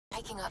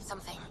picking up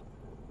something.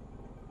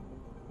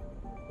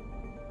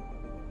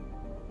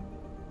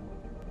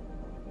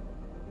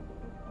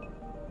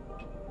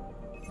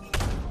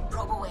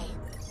 Probe away.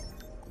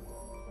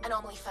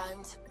 Anomaly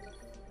found.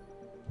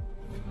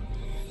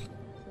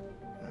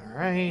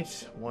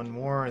 Alright, one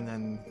more, and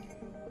then...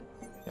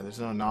 Yeah, there's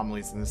no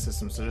anomalies in the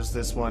system, so there's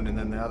this one, and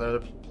then the other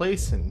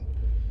place, and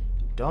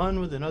done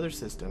with another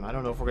system. I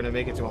don't know if we're going to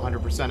make it to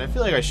 100%. I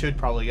feel like I should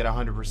probably get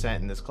 100%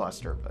 in this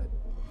cluster, but...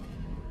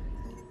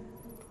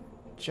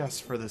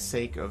 just for the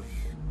sake of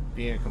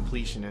being a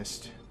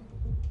completionist.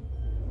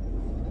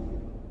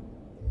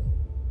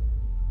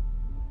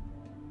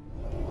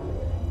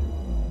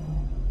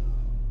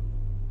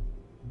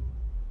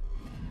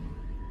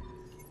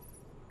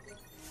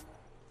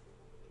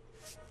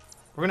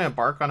 We're going to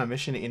embark on a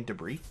mission in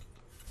debris?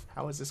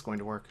 How is this going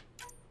to work?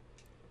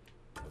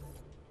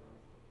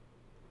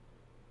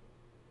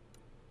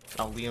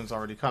 Oh, Liam's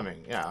already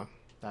coming. Yeah,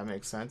 that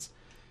makes sense.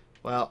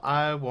 Well,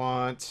 I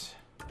want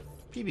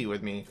PB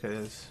with me,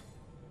 because...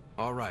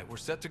 Alright, we're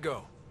set to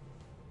go.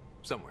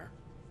 Somewhere.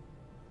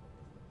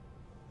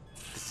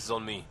 This is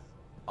on me.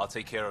 I'll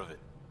take care of it.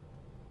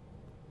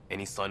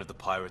 Any sign of the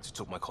pirates who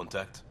took my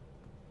contact?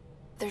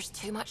 There's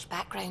too much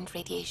background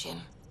radiation.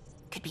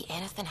 Could be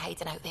anything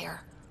hiding out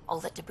there. All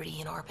that debris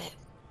in orbit.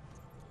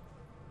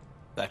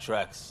 That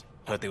tracks.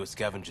 Heard they were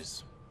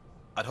scavengers.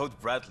 I'd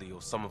hoped Bradley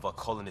or some of our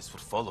colonists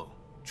would follow.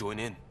 Join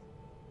in.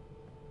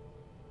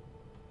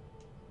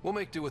 We'll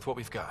make do with what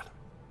we've got.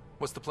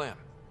 What's the plan?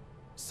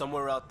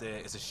 Somewhere out there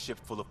is a ship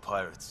full of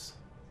pirates.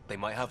 They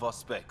might have our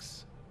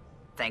specs.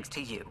 Thanks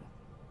to you.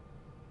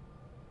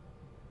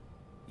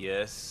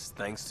 Yes,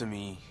 thanks to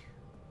me.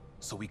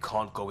 So we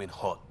can't go in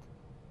hot.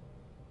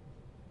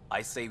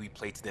 I say we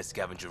play to their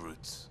scavenger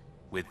routes.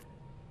 With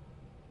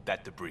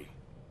that debris.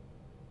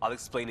 I'll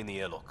explain in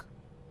the airlock.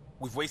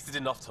 We've wasted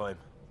enough time.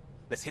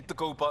 Let's hit the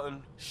go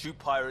button, shoot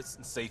pirates,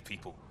 and save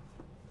people.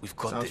 We've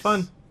got Sounds this.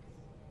 fun.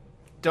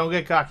 Don't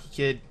get cocky,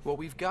 kid. What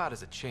we've got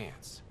is a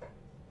chance.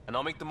 And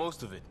I'll make the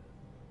most of it.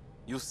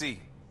 You'll see.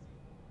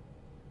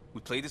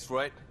 We play this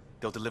right,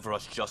 they'll deliver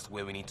us just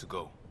where we need to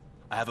go.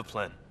 I have a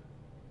plan.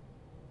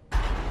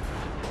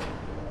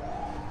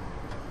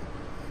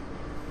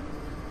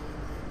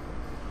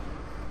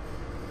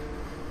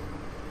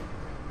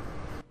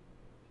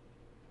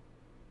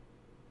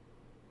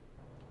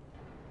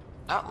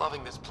 Not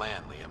loving this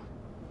plan, Liam.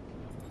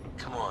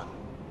 Come on.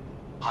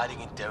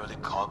 Hiding in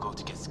derelict cargo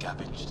to get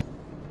scavenged.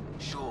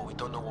 Sure, we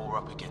don't know what we're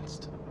up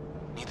against.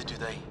 Neither do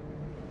they.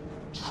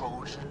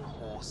 Trojan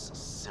horse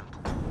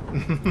simple.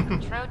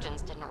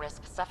 Trojans didn't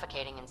risk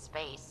suffocating in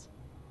space.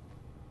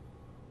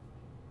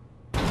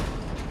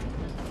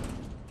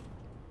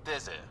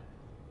 There's air.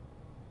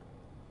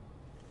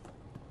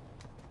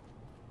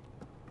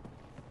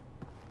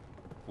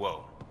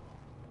 Whoa.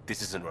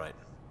 This isn't right.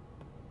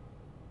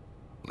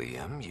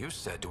 Liam, you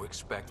said to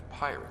expect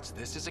pirates.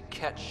 This is a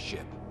catch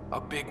ship. A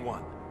big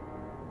one.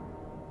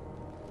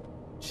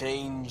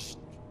 Change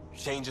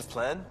of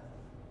plan?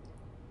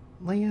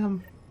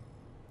 Liam.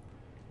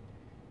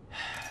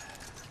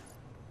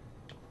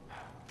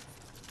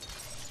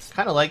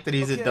 Kind of like that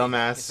he's Okay, a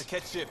dumbass. It's a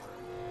catch ship,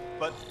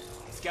 but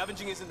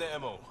scavenging isn't their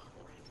MO.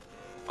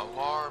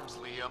 Alarms,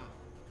 Liam.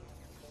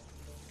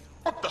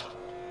 What the?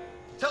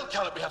 Tell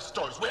Caleb we have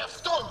stoves. We have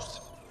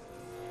stoves!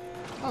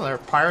 Oh, there are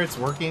pirates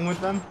working with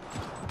them?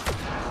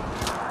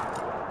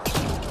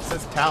 It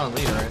says talent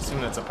leader. I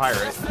assume that's a pirate.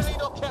 Definitely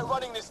not Cat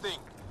running this thing.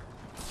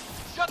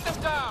 Shut them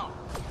down!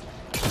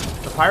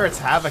 The pirates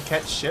have a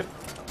catch ship?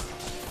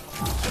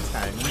 That's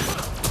kind of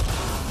neat.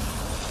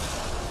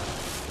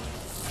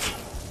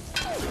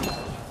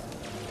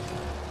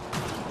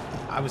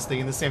 I was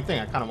thinking the same thing.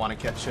 I kind of want a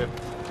catch ship.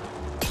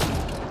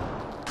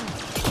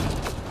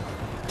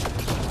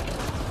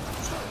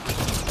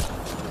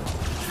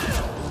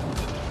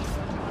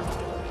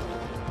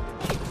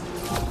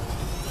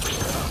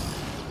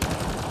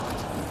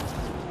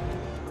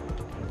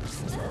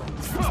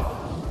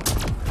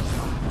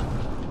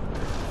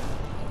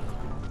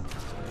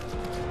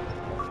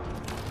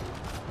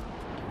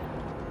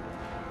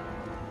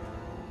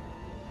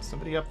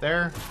 Somebody up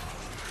there?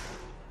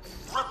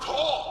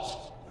 Report!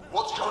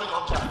 What's going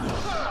on down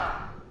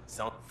there?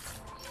 Sounds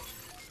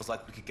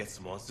like we could get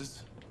some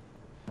monsters.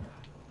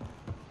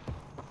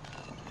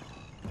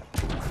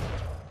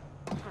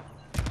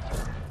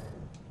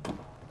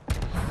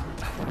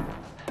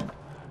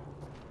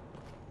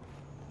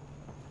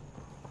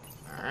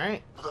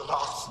 Alright. For the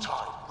last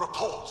time,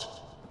 report.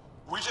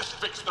 We just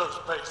fixed those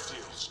base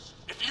seals.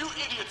 If you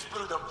idiots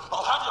blew them,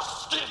 I'll have your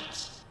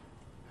skins!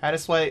 Had a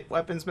slight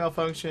weapons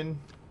malfunction.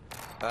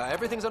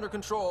 Everything's under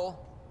control.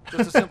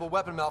 Just a simple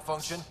weapon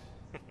malfunction.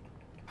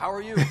 How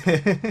are you?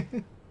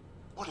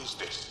 What is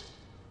this?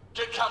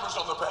 Get cameras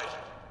on the bay.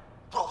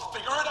 We'll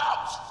figure it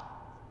out!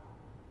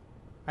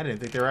 I didn't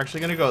think they were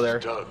actually going to go there.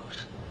 Don't.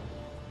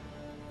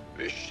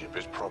 This ship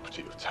is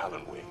property of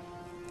Talon Wing.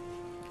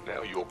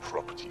 Now you're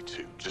property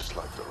too, just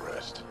like the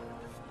rest.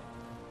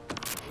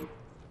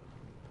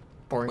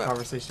 Boring Well,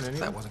 conversation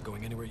anyway. That wasn't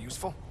going anywhere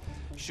useful.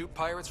 Shoot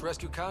pirates,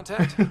 rescue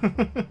contact?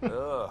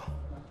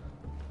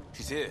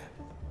 She's here.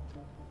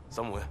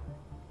 Somewhere.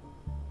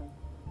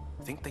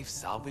 Think they've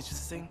salvaged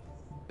this thing?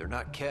 They're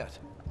not Ket.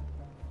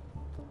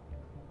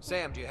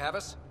 Sam, do you have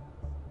us?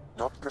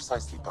 Not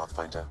precisely,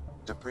 Pathfinder.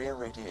 Debris and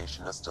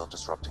radiation are still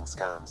disrupting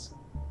scans.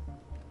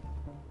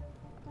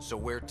 So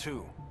where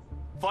to?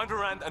 Find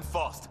Varand and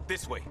fast.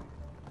 This way.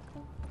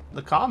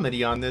 The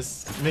comedy on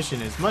this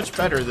mission is much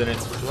better than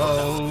its.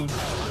 Whoa.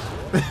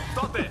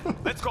 Stop there.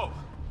 Let's go.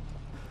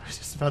 I was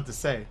just about to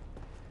say.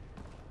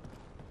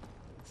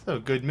 It's a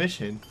good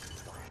mission.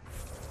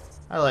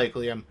 I like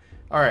Liam.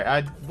 Alright,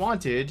 I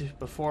wanted,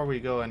 before we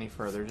go any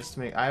further, just to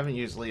make... I haven't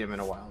used Liam in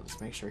a while.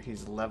 Just make sure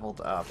he's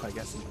leveled up. I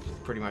guess he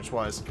pretty much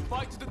was.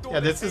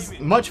 Yeah, this is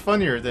much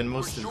funnier than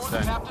most of the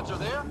the captains are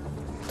there?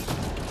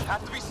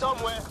 Have to be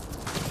somewhere.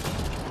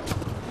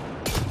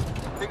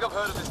 Think I've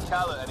heard of this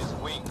Calla and his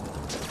wing.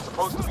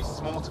 Supposed to be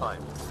small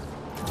time.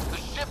 The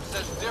ship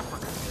says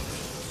different.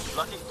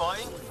 Lucky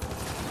fighting?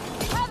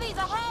 Heavy's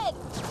ahead!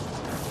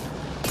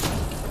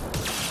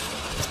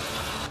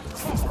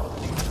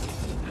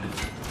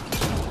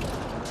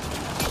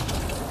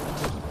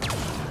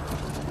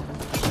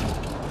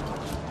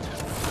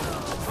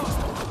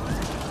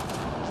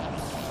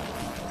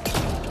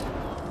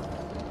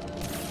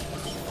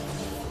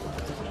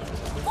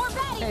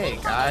 Hey,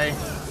 guy.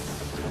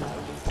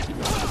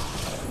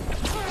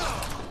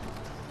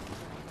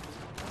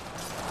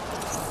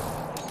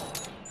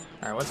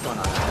 Alright, what's going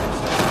on?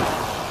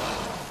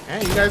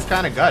 Yeah, you guys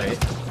kind of got it.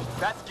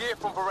 That's gear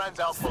from Varand's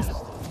outpost.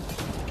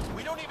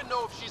 We don't even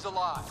know if she's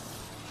alive.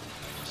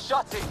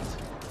 Shut it!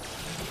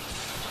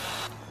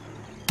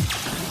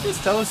 Did you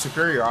just tell a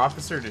superior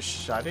officer to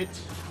shut it?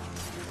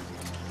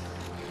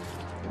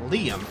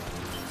 Liam.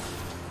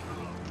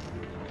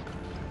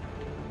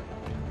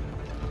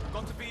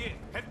 Got to be it.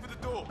 Head for the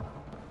door.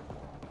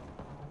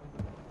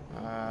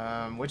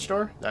 Which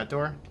door? That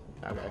door?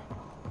 Okay.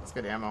 Let's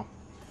get ammo.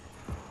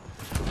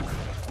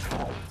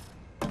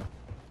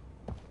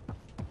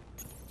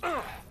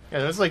 Yeah,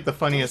 that's like the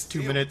funniest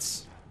 2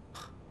 minutes.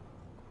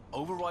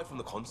 Override from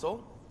the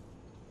console?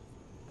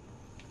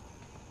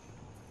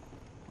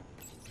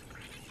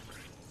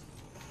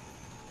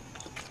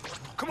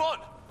 Come on!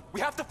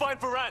 We have to find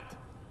Varand!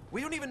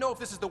 We don't even know if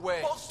this is the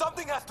way. Well,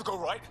 something has to go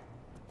right.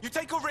 You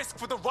take a risk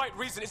for the right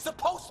reason. It's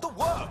supposed to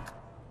work.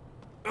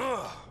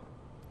 Ugh.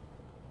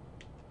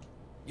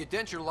 You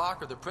dent your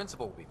locker, the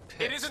principal will be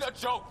pissed. It isn't a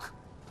joke.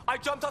 I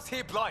jumped us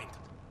here blind.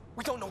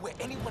 We don't know where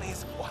anyone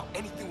is or how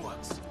anything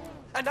works.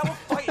 And now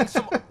we're fighting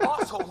some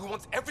asshole who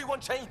wants everyone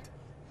chained.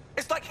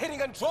 It's like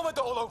hitting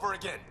Andromeda all over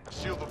again.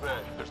 Shield the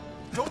bed.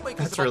 Don't make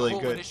this That's about really the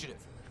whole good.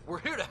 initiative. We're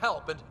here to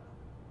help, and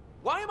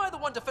why am I the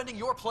one defending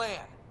your plan?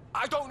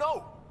 I don't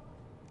know.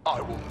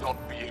 I will not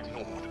be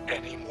ignored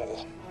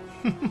anymore.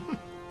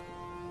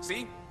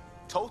 See?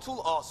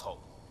 Total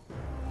asshole.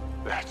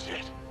 That's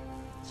it.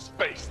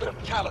 Space them,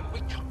 Callan. We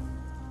come.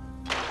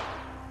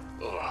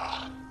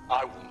 Ugh,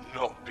 I will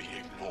not be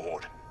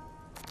ignored.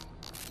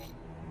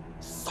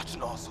 Such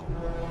an asshole.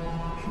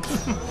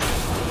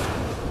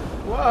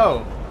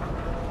 Whoa.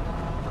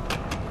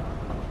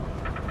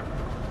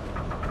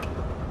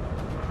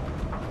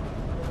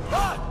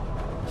 Ah!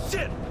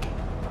 Shit!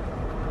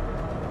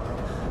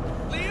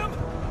 Liam?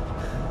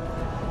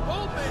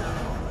 Hold me!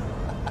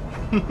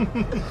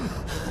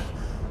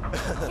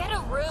 Get a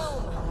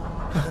room!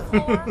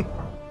 Floor?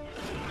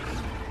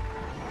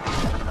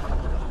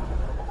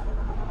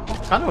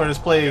 Kind of want to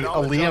just play a Get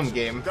on the Liam junctions.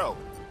 game. Go.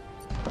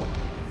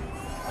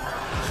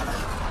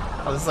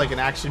 Oh, this is like an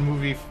action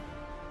movie.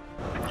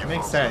 It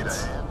makes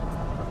sense.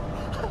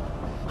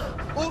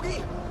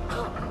 Oogie!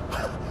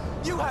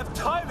 You have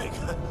timing!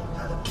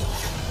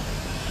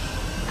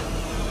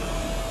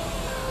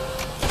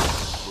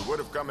 We would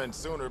have come in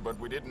sooner, but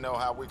we didn't know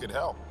how we could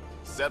help.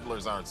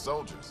 Settlers aren't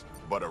soldiers,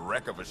 but a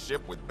wreck of a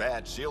ship with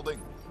bad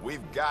shielding?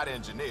 We've got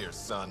engineers,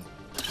 son.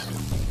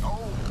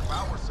 Oh,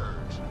 power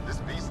surge. This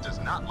beast does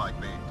not like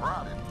being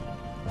prodded.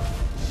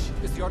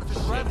 It's the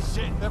artificial gravity.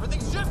 Shit.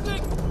 Everything's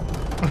shifting!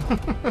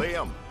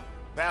 Liam,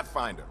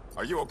 Pathfinder,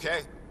 are you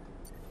okay?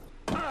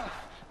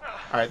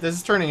 Alright, this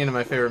is turning into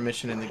my favorite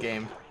mission in the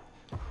game.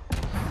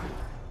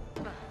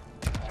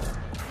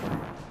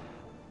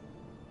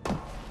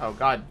 Oh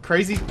god,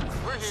 crazy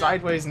We're here.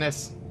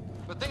 sidewaysness.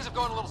 But things have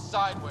gone a little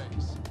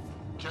sideways.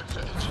 Get to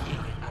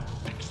engineering and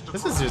fix the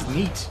This is just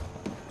neat.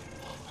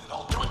 and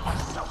I'll do it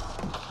myself.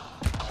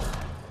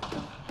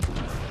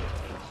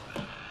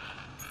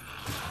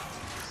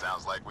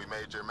 Sounds like we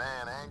made your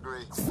man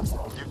angry.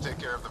 You take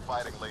care of the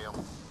fighting, Liam.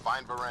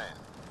 Find Varand.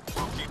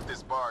 We'll keep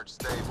this barge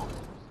stable.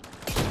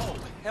 Oh,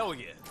 hell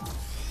yeah.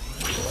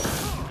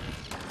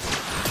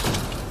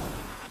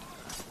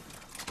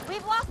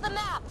 We've lost the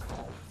map!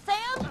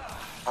 Sam?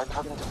 I'm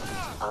having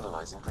difficulty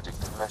analyzing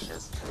predictive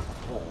meshes.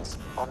 Walls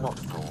are not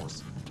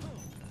floors.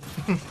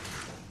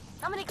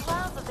 How many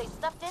clouds have they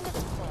stuffed into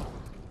this thing?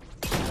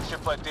 A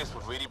ship like this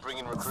would really bring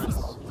in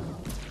recruits.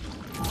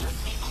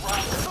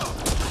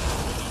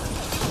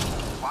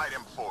 Fight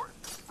him for it.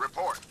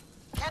 Report.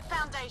 Ket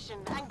Foundation,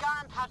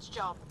 Angaran patch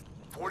job.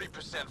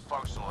 20%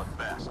 functional at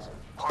best.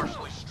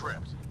 Partially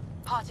stripped.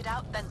 Parted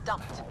out, then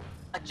dumped.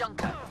 A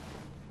junker.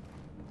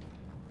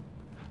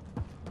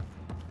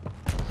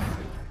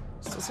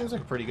 Still seems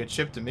like a pretty good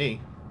ship to me.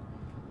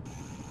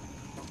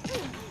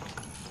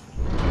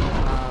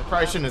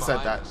 Probably shouldn't have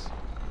said that.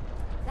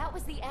 That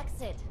was the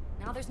exit.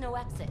 Now there's no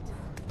exit.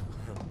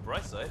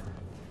 Bright side,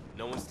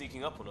 no one's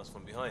sneaking up on us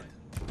from behind.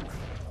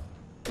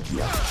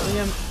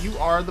 Liam, you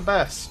are the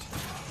best.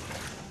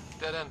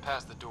 Dead end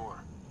past the door.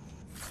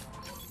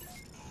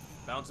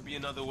 Bound to be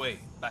another way,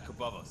 back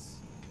above us.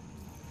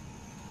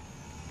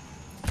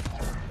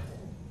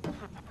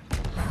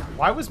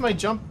 Why was my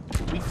jump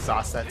weak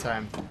sauce that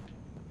time?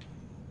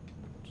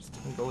 Just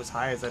didn't go as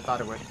high as I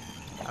thought it would.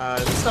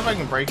 Is this stuff I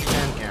can break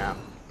again? Yeah.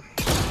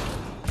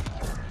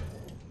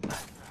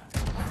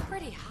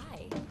 Pretty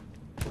high.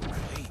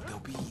 Hey, there'll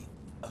be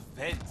a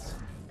vent.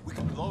 We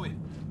can blow it.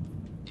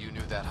 You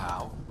knew that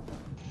how?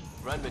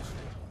 Rand mentioned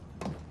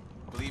it.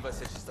 I believe I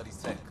said she studies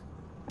tech.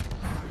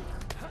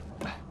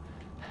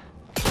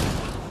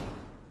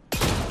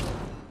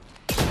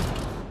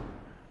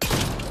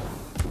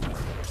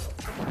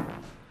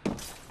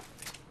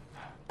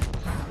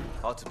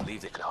 Hard to believe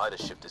they could hide a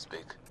ship this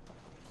big.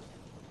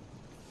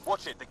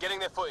 Watch it, they're getting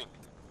their footing.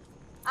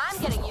 I'm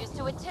getting used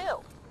to it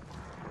too.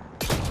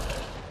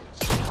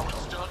 How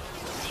it's done,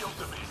 seal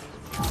them in.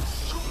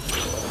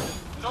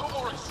 No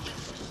more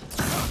excuses.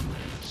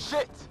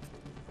 Shit!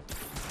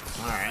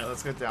 Alright,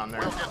 let's get down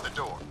there. We'll get the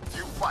door.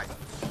 You fight.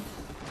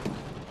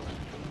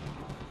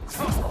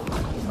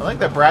 I like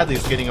that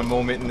Bradley's getting a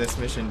moment in this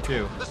mission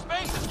too. The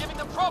space is giving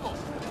them trouble.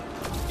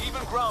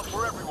 Even ground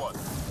for everyone.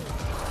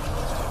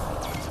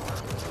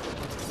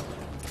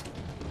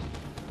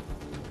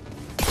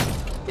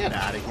 Get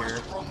out of here.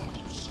 What's wrong with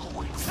you,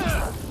 squid?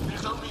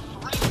 There's only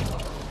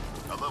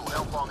 3. A little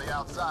help on the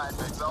outside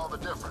makes all the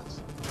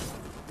difference.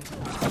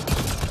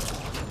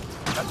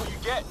 That's what you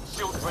get,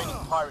 shield draining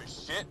pirate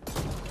shit.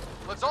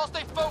 Let's all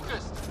stay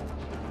focused.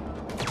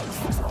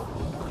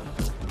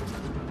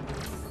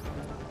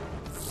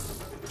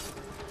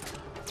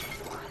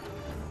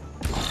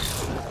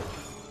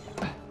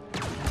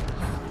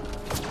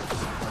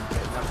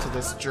 Getting up to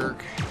this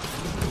jerk.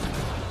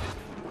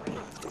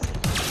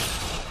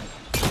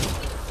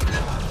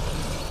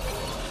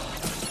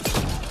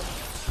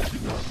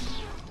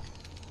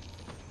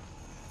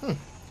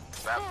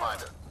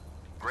 Pathfinder,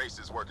 Grace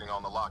is working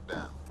on the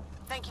lockdown.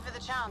 Thank you for the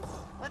chance.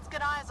 Let's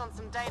get eyes on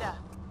some data.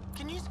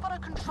 Can you spot a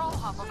control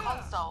hub or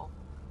console?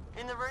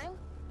 In the room?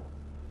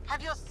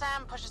 Have your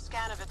Sam push a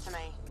scan of it to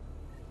me.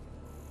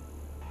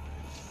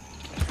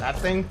 That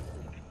thing?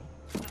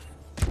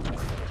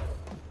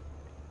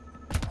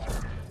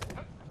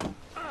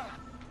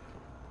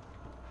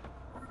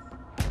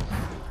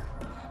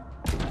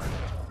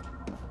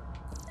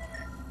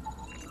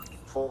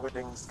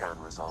 Forwarding scan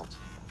result.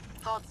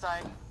 Thought so.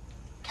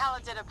 Kala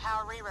did a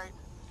power reroute.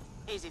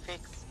 Easy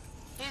fix.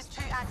 Here's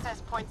 2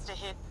 access points to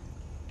hit.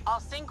 I'll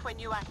sync when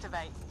you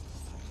activate.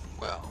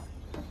 Well,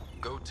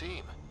 go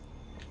team.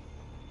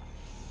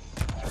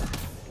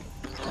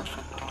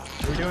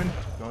 What are we doing?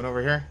 Going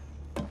over here?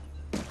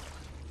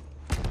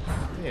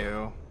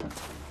 Ew.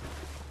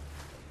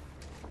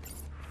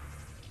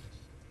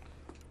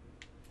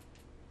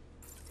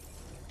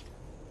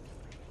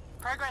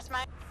 Progress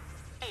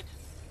made.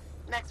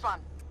 Next one.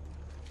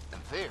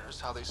 And there's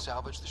how they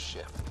salvage the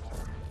ship.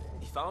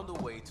 He found a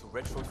way to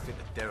retrofit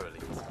a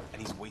derelict,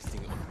 and he's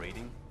wasting it on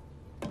raiding.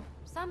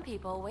 Some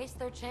people waste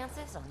their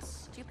chances on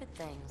stupid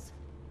things.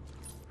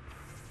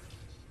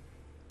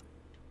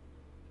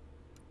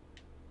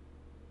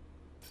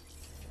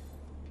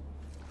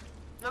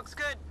 Looks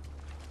good.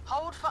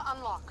 Hold for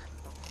unlock.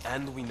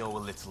 And we know a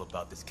little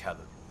about this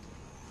Callan.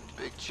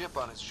 Big chip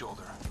on his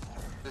shoulder.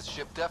 This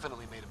ship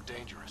definitely made him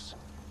dangerous.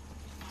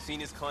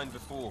 Seen his kind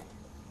before.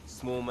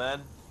 Small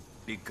man,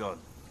 big gun.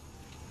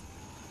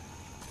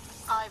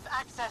 I've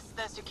accessed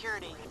their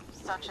security,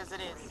 such as it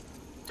is.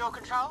 Door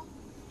control?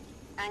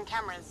 And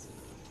cameras.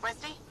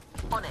 Westy?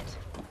 On it.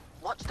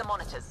 Watch the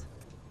monitors.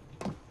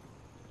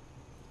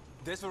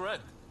 There's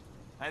Varenne.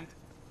 And...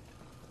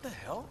 what the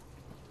hell?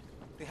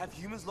 They have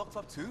humans locked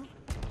up too?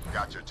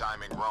 Got your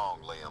timing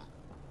wrong, Liam.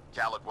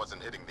 Khaled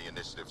wasn't hitting the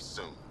initiative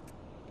soon.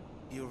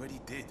 He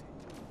already did.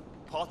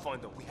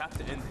 Pathfinder, we have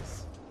to end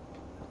this.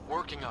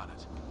 Working on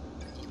it.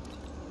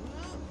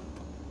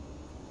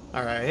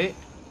 Alright.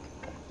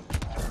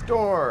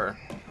 Door.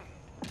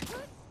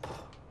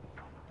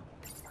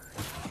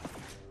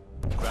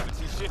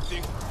 Gravity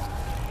shifting.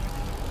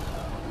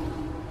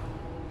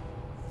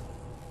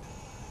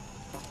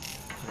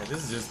 Yeah,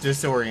 this is just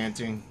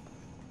disorienting.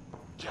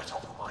 Get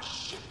off my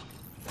ship.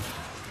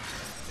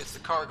 It's the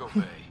cargo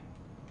bay.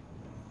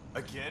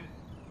 Again?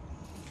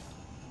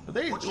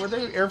 Were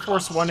they Air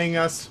Force One-ing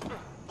us?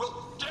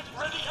 Well, get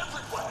ready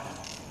everywhere.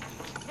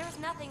 There's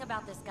nothing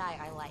about this guy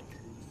I like.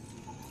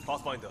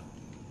 Pathfinder,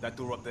 that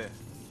door up there.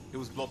 It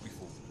was blocked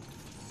before.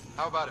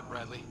 How about it,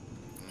 Bradley?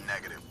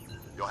 Negative.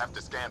 You'll have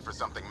to scan for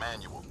something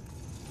manual.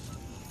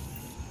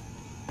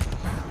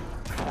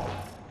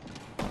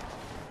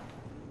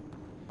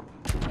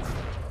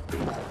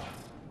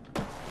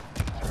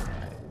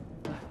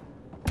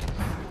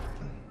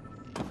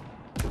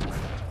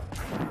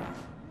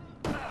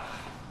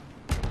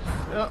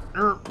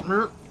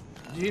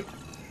 Jeep.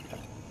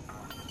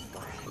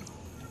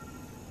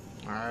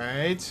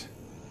 Alright.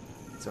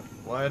 So,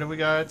 what do we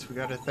got? We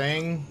got a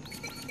thing.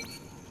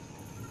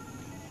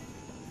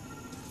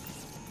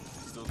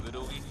 Still good,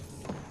 Ogie?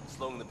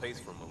 Slowing the pace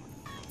for a moment.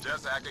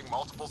 Just hacking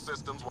multiple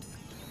systems.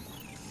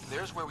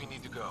 There's where we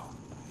need to go.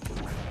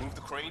 Move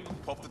the crane,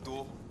 pop the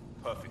door.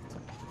 Perfect.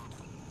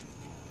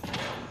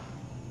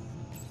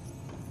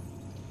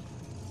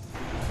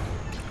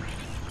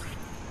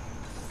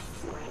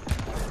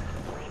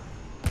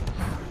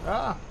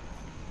 Ah!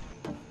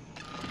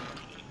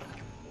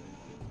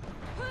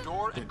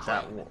 Door and Hit crane.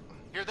 that wall.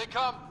 Here they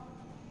come.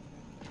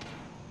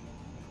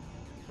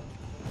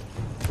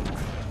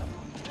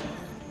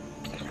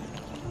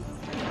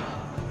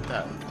 Did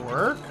that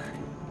work?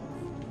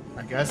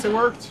 I guess it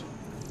worked.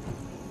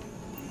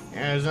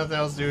 Yeah, there's nothing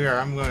else to do here.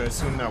 I'm going to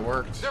assume that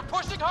worked. They're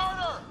pushing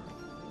harder.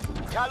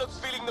 Callum's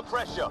feeling the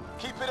pressure.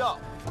 Keep it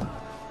up.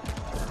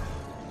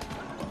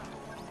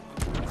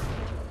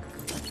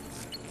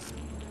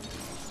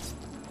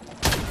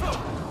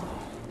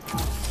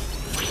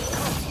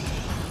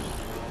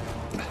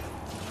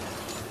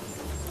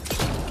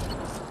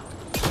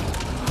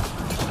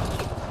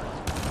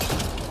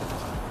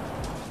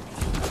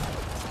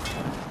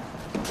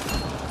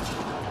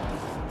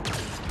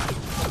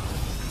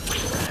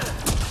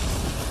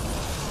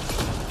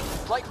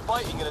 It's like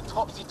fighting in a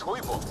Topsy toy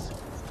box.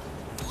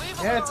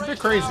 Yeah, it's a bit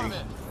crazy.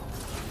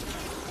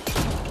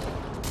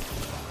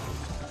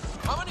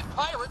 How many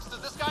pirates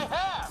does this guy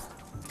have?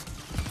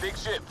 Big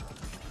ship.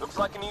 Looks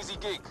like an easy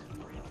gig.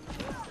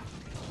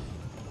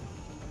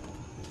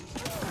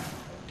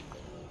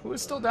 Who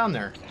is still down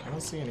there? I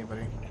don't see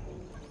anybody.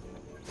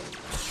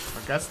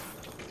 I guess.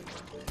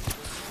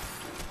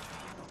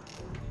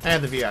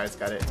 And the VI's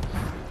got it.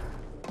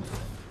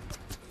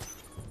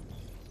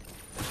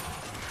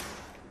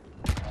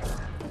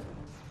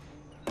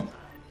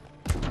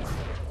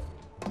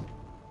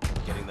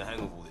 Getting the hang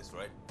of all this,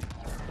 right?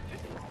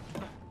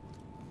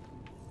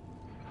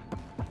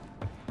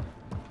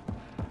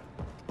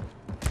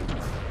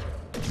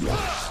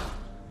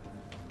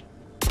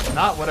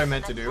 Not what I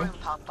meant to do.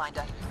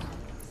 Pathfinder.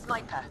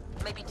 Sniper,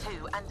 maybe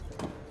two, and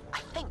I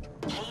think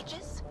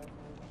cages?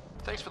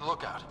 Thanks for the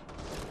lookout.